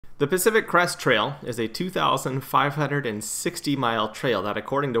The Pacific Crest Trail is a 2,560-mile trail that,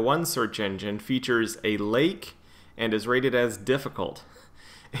 according to one search engine, features a lake and is rated as difficult.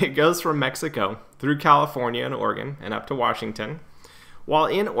 It goes from Mexico through California and Oregon and up to Washington. While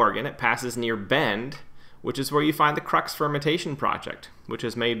in Oregon, it passes near Bend, which is where you find the Crux Fermentation Project, which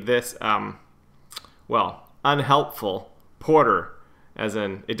has made this, well, unhelpful porter, as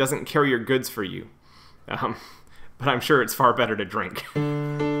in it doesn't carry your goods for you. But I'm sure it's far better to drink.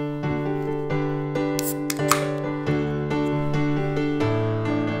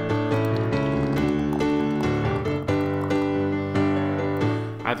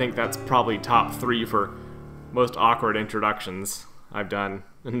 I think that's probably top 3 for most awkward introductions I've done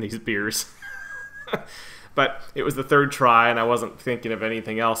in these beers. But it was the 3rd try and I wasn't thinking of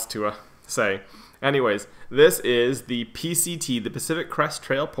anything else to say. Anyways, this is the PCT, the Pacific Crest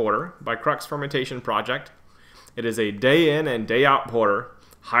Trail Porter by Crux Fermentation Project. It is a day in and day out porter,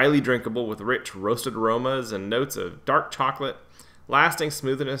 highly drinkable with rich roasted aromas and notes of dark chocolate, lasting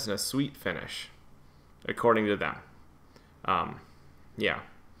smoothness and a sweet finish, according to them. Yeah,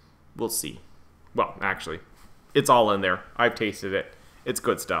 we'll see. Well, actually, it's all in there. I've tasted it. It's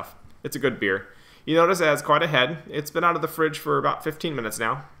good stuff. It's a good beer. You notice it has quite a head. It's been out of the fridge for about 15 minutes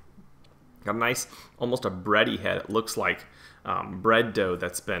now. Got a nice, almost a bready head. It looks like bread dough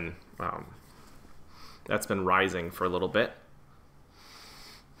that's been rising for a little bit.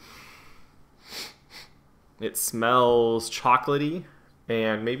 It smells chocolatey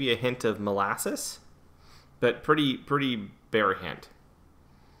and maybe a hint of molasses, but pretty bare hint.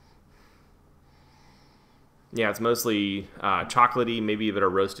 Yeah, it's mostly chocolatey, maybe a bit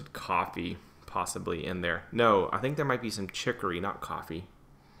of roasted coffee possibly in there. No, I think there might be some chicory, not coffee.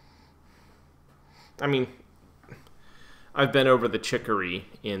 I mean, I've been over the chicory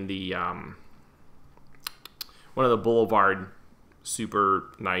in the one of the Boulevard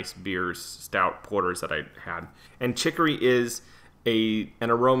super nice beers, stout porters that I had. And chicory is an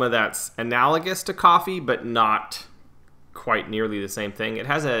aroma that's analogous to coffee, but not quite nearly the same thing. It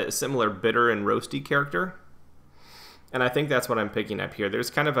has a similar bitter and roasty character. And I think that's what I'm picking up here. There's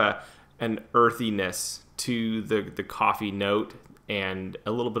kind of an earthiness to the coffee note and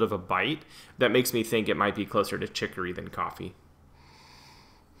a little bit of a bite that makes me think it might be closer to chicory than coffee.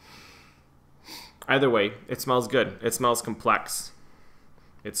 Either way, it smells good. It smells complex.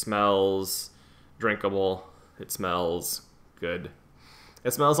 It smells drinkable. It smells good.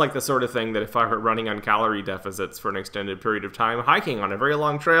 It smells like the sort of thing that if I were running on calorie deficits for an extended period of time, hiking on a very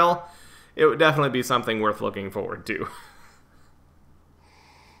long trail, it would definitely be something worth looking forward to.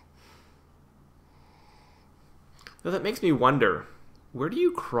 So that makes me wonder, where do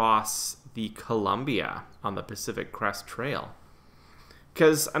you cross the Columbia on the Pacific Crest Trail?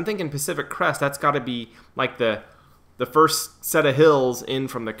 Because I'm thinking Pacific Crest, that's got to be like the first set of hills in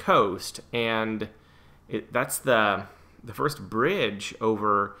from the coast, and that's the first bridge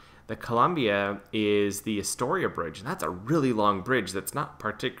over the Columbia is the Astoria Bridge, and that's a really long bridge that's not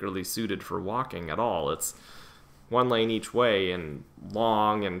particularly suited for walking at all. It's 1 lane each way and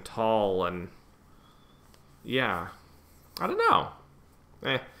long and tall, and yeah, I don't know.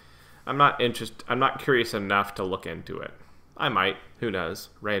 I'm not interested. I'm not curious enough to look into it. I might. Who knows?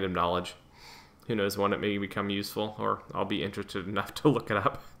 Random knowledge. Who knows when it may become useful, or I'll be interested enough to look it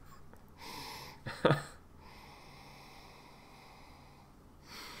up.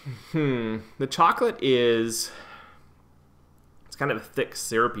 The chocolate it's kind of a thick,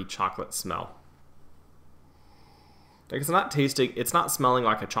 syrupy chocolate smell. Like it's not smelling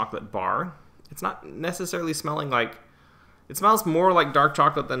like a chocolate bar. It's not necessarily smelling like, it smells more like dark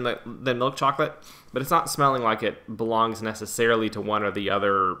chocolate than milk chocolate, but it's not smelling like it belongs necessarily to one or the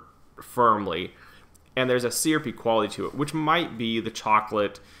other firmly. And there's a syrupy quality to it, which might be the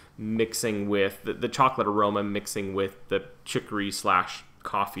chocolate mixing with, the chocolate aroma mixing with the chicory /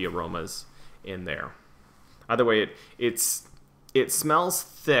 coffee aromas in there. Either way, it smells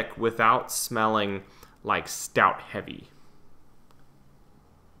thick without smelling like stout heavy.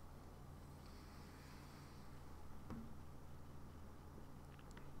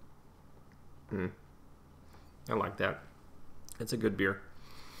 I like that. It's a good beer.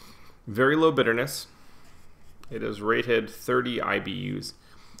 Very low bitterness. It is rated 30 IBUs,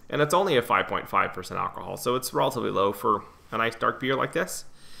 and it's only a 5.5% alcohol, so it's relatively low for a nice dark beer like this.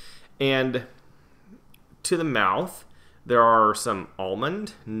 And to the mouth, there are some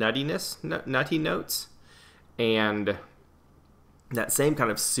almond nutty notes, and that same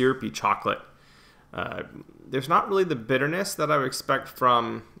kind of syrupy chocolate. There's not really the bitterness that I would expect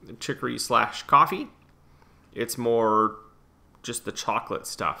from chicory / coffee. It's more just the chocolate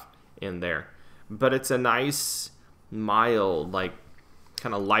stuff in there. But it's a nice, mild, like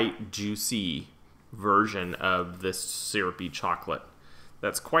kind of light, juicy version of this syrupy chocolate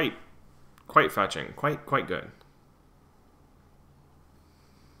that's quite fetching, quite good.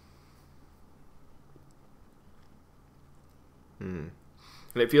 And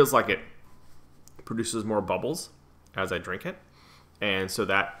it feels like it produces more bubbles as I drink it, and so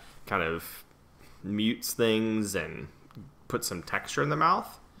that kind of mutes things and puts some texture in the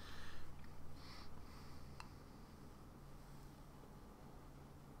mouth.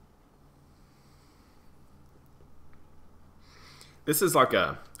 This is like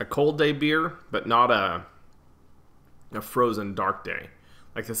a cold day beer, but not a frozen dark day.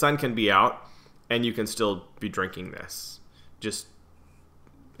 Like the sun can be out and you can still be drinking this. Just,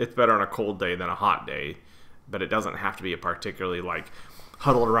 it's better on a cold day than a hot day, but it doesn't have to be a particularly like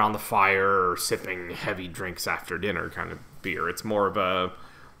huddled around the fire or sipping heavy drinks after dinner kind of beer. It's more of a,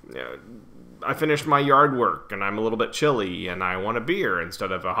 I finished my yard work and I'm a little bit chilly and I want a beer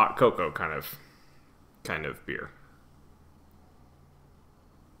instead of a hot cocoa kind of beer.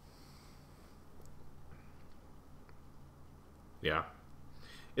 Yeah,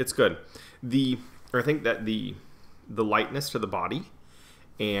 it's good. I think that the lightness to the body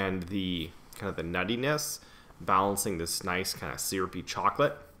and the kind of the nuttiness balancing this nice kind of syrupy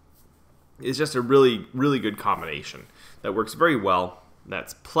chocolate is just a really, really good combination that works very well.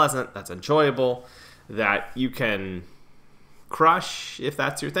 That's pleasant, that's enjoyable, that you can crush if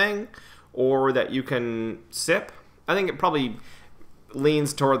that's your thing, or that you can sip. I think it probably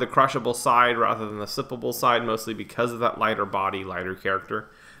leans toward the crushable side rather than the sippable side, mostly because of that lighter body, lighter character.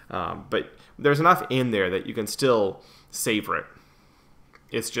 But there's enough in there that you can still savor it.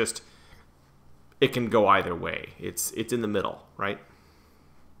 It's just, it can go either way. It's in the middle, right?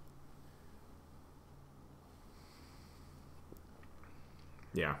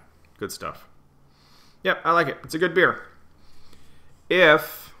 Yeah, good stuff. Yep, I like it. It's a good beer.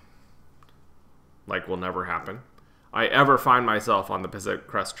 If, like will never happen, I ever find myself on the Pacific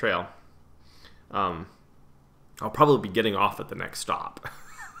Crest Trail, I'll probably be getting off at the next stop.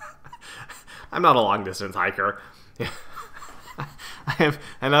 I'm not a long-distance hiker. I have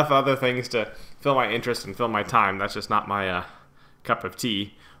enough other things to fill my interest and fill my time. That's just not my cup of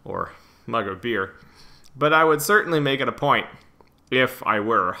tea or mug of beer. But I would certainly make it a point, if I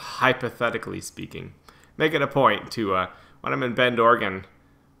were, hypothetically speaking, make it a point to, when I'm in Bend, Oregon,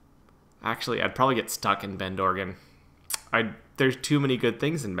 actually, I'd probably get stuck in Bend, Oregon. There's too many good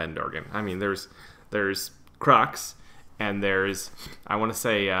things in Bend, Oregon. I mean, there's Crux, and there's, I want to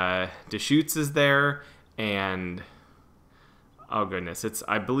say, Deschutes is there, and oh goodness,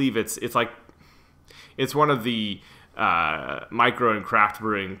 I believe it's one of the micro and craft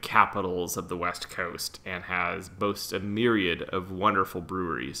brewing capitals of the West Coast, and boasts a myriad of wonderful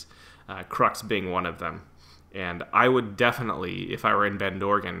breweries, Crux being one of them. And I would definitely, if I were in Bend,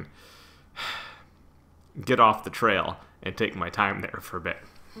 Oregon, get off the trail and take my time there for a bit.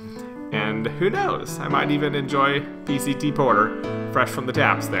 And who knows, I might even enjoy PCT Porter fresh from the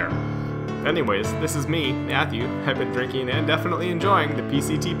taps there. Anyways, this is me, Matthew. I've been drinking and definitely enjoying the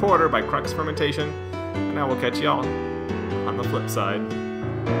PCT Porter by Crux Fermentation, and I will catch y'all on the flip side.